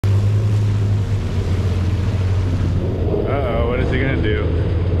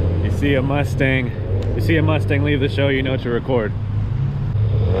see a Mustang, leave the show, you know to record.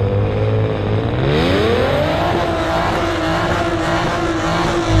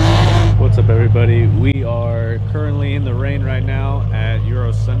 What's up everybody? We are currently in the rain right now at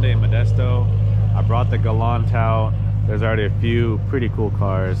EuroSunday in Modesto. I brought the Galant out. There's already a few pretty cool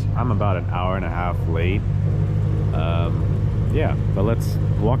cars. I'm about an hour and a half late. Yeah, but let's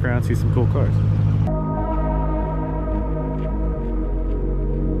walk around and see some cool cars.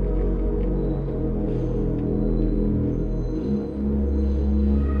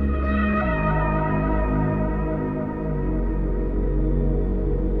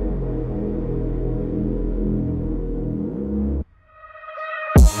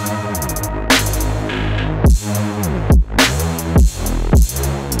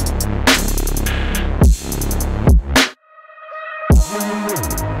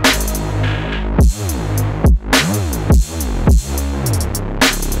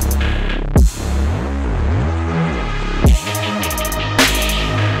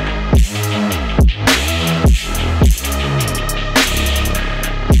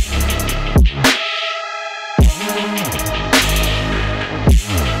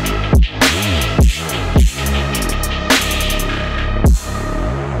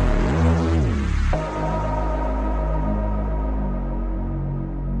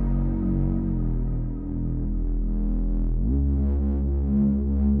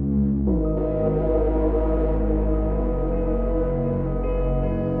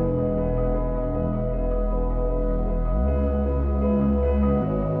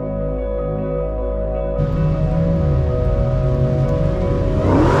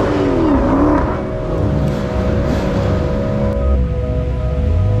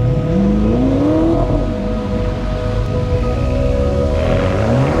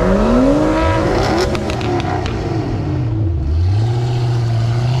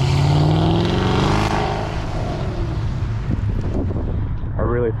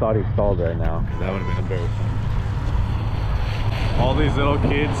 Thought he stalled right now, because that would have been embarrassing. All these little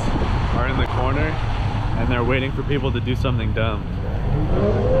kids are in the corner and they're waiting for people to do something dumb.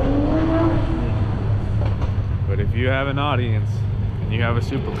 But if you have an audience and you have a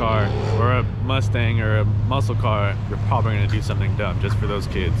supercar or a Mustang or a muscle car, you're probably going to do something dumb just for those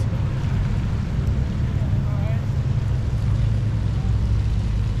kids.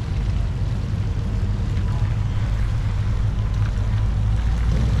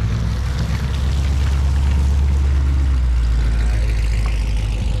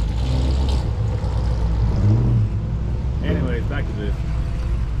 Back to this.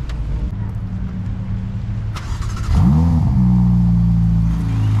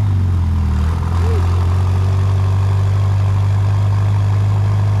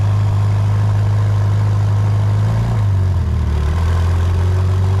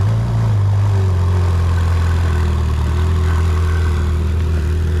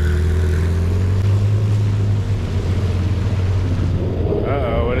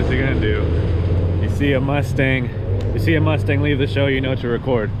 Uh-oh, what is he gonna do? You see a Mustang, leave the show, you know to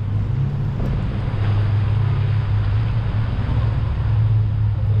record.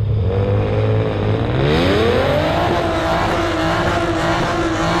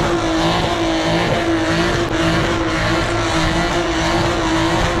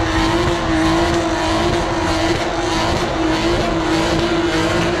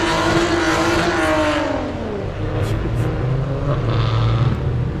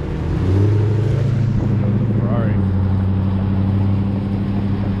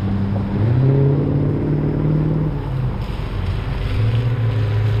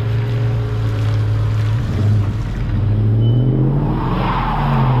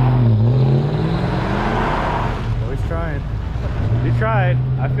 He tried.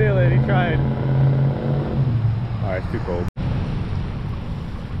 I feel it. He tried. Alright, it's too cold.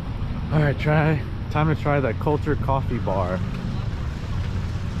 Alright, time to try that Culture Coffee Bar.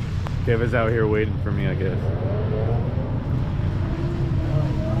 Kevin's out here waiting for me, I guess.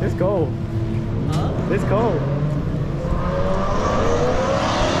 It's cold. Huh? It's cold.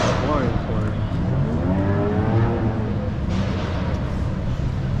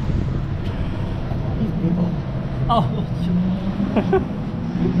 Oh.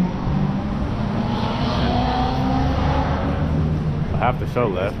 I have to show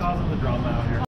left. Causing the drama out here.